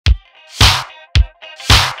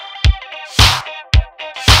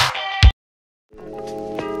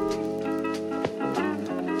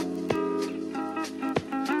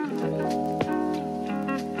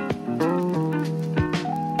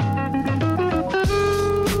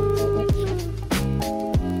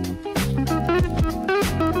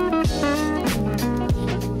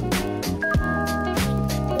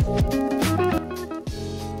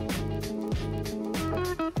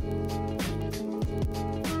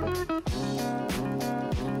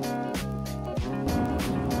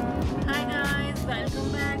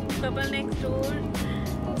couple next door.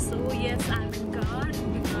 So yes, I'm in car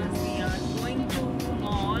because we are going to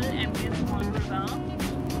mall, MPS Mall Gurgaon,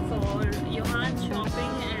 for yohaan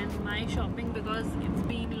shopping and my shopping because it's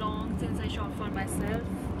been long since I shopped for myself.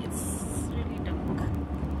 It's really dark.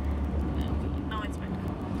 Okay, now it's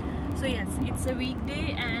better. So yes, it's a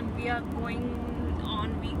weekday and we are going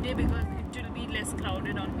on weekday because it will be less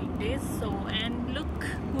crowded on weekdays. So, and look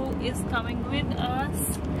who is coming with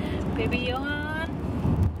us, baby yohaan.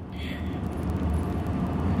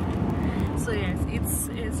 So yes, it's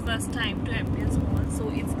his first time to MPS Mall, so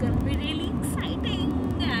it's gonna be really exciting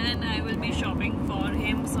and I will be shopping for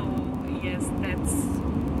him. So yes, that's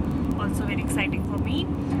also very exciting for me.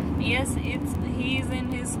 Yes, he's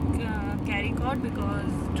in his carry cot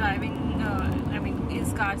because driving,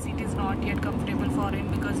 his car seat is not yet comfortable for him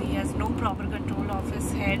because he has no proper control of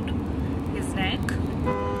his head, his neck.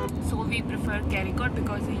 So we prefer carry cot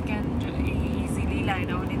because he can easily lie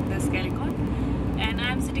down in this carry cot. And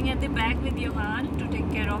I'm sitting at the back with yohaan to take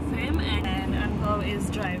care of him, and Anubhav is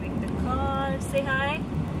driving the car. Say hi.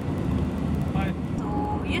 Hi.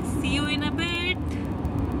 So yes, see you in a bit.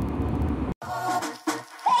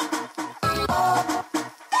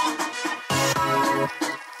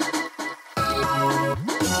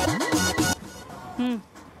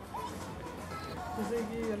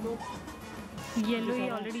 Yellow he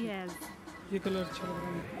already has. ये colour अच्छा लग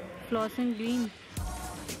रहा है. Flossing green.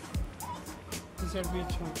 इस side भी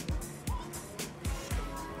अच्छा है.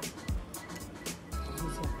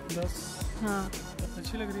 10. हाँ.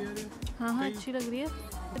 अच्छी लग रही है ये. हाँ अच्छी लग रही है.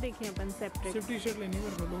 देखिए अपन सेपरेट. सिर्फ टी शर्ट लेनी है,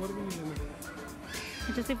 मेरे को लोअर भी नहीं लेना.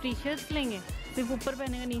 अच्छा, सिर्फ टी शर्ट लेंगे? सिर्फ ऊपर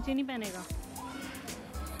पहनेगा, नीचे नहीं पहनेगा?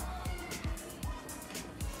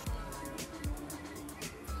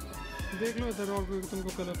 देख लो इधर और कोई तुमको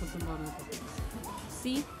कलर पसंद आ रहा है.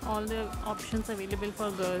 See all the options available for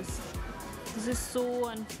girls. This is so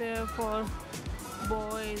unfair for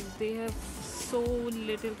boys. They have so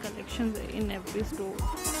little collections in every store.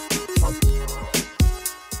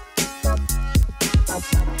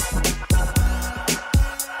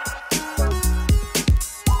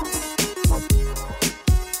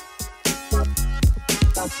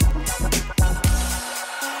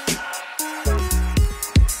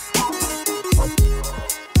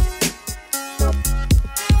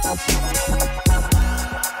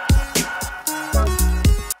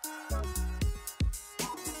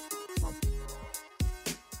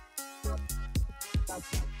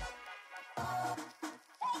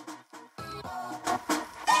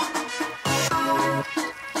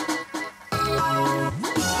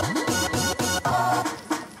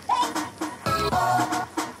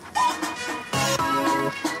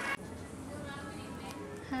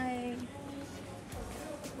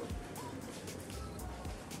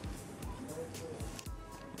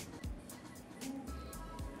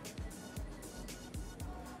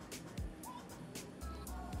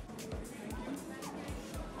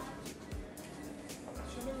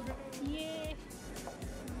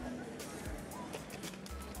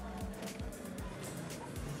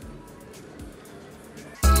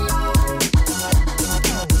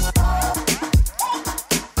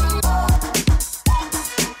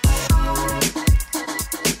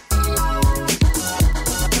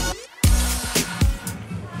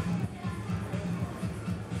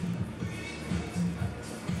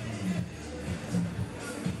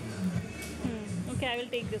 I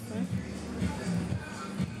will take this one.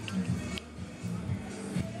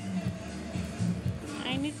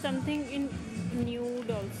 I need something in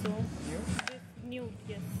nude also. This nude,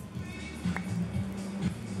 yes.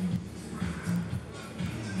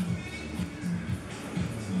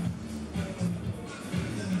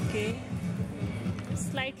 Okay.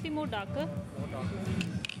 Slightly more darker.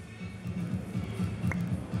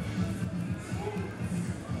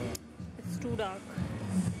 It's too dark.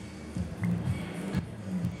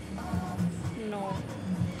 No.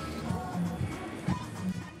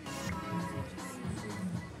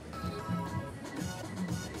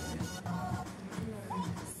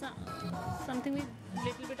 Something with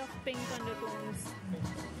little bit of pink undertones,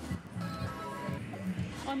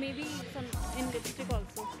 or maybe some in lipstick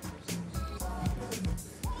also.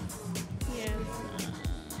 Yes,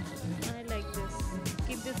 I like this.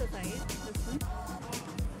 Keep this aside. This one.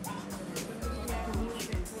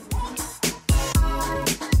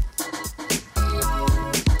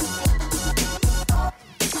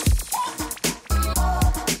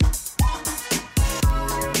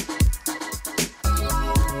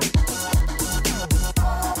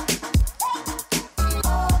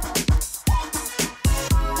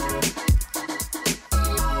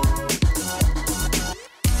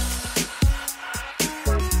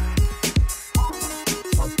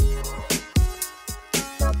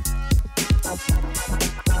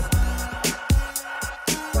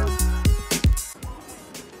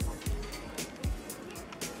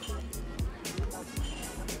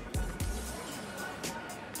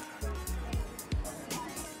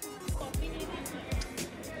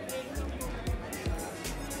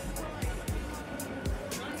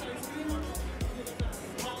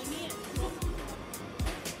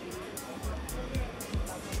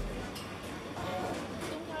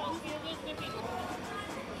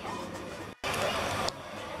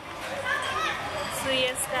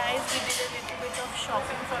 we did a little bit of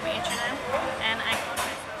shopping from H&M, and I got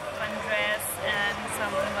myself one dress and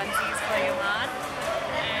some onesies for yohaan.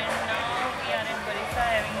 And now we are in Barista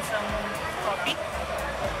having some coffee.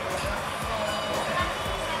 So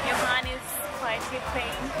yohaan is quietly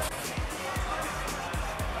playing.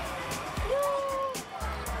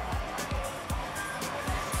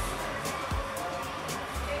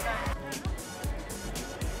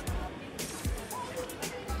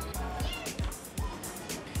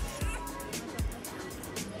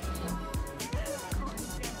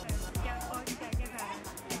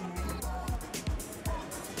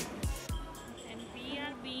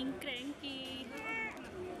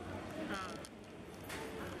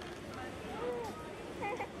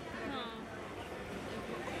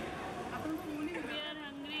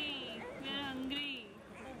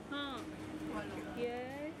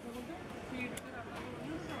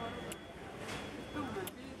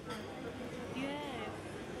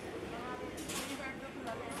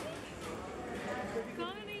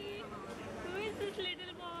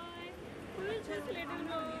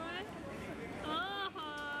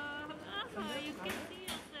 You can see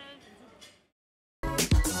yourself.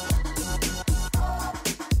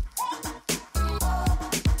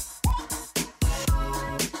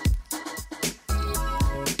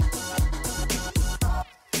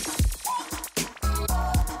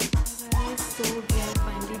 So we are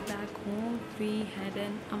finally back home. We had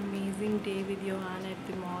an amazing day with yohaan at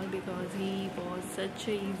the mall because he was such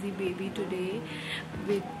a easy baby today.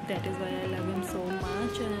 That is why I love him so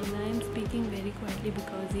much, and I am speaking very quietly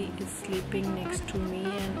because he is sleeping next to me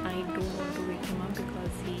and I don't want to wake him up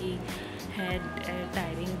because he had a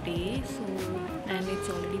tiring day. So, and it's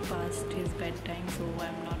already past his bedtime, so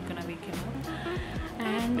I'm not gonna wake him up.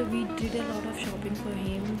 And we did a lot of shopping for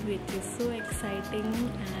him, which is so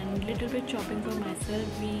exciting, and little bit shopping for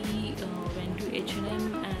myself. We went to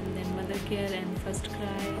H&M and then Mother Care and First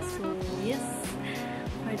Cry. So yes,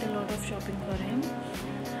 quite a lot of shopping for him.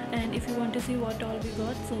 And if you want to see what all we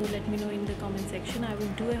got, so let me know in the comment section. I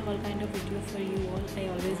will do a whole kind of video for you all. I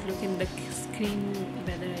always look in the screen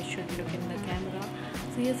whether I should look in the camera.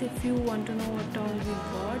 So yes, if you want to know what all we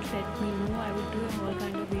got, let me know. I will do a whole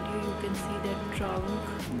kind of video. You can see that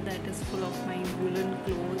trunk that is full of my woolen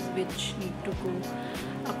clothes which need to go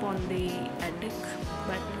up on the attic,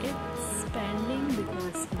 but it's pending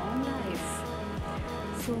because mom life.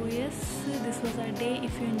 So yes, this was our day.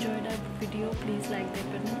 If you enjoyed our video, please like that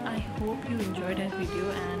button. I hope you enjoyed our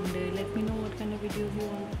video, and let me know what kind of videos you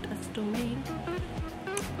want us to make.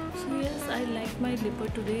 So yes, I liked my lipper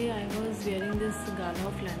today. I was wearing this Gala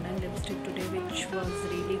of London lipstick today, which was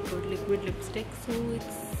really good liquid lipstick. So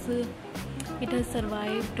it has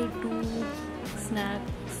survived 2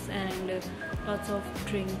 snacks and lots of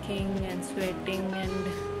drinking and sweating and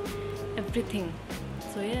everything.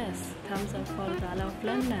 So yes, thumbs up for Gala of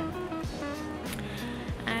London.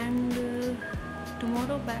 And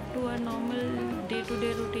tomorrow back to our normal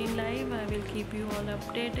day-to-day routine life. I will keep you all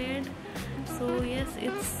updated. So yes,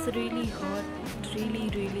 it's really hot,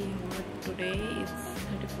 really hot today. It's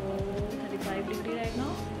 34-35 degree right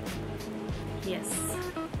now. Yes.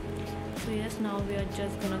 So yes, now we are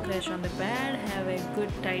just gonna crash on the bed, have a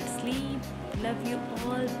good tight sleep. Love you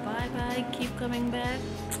all. Bye bye. Keep coming back.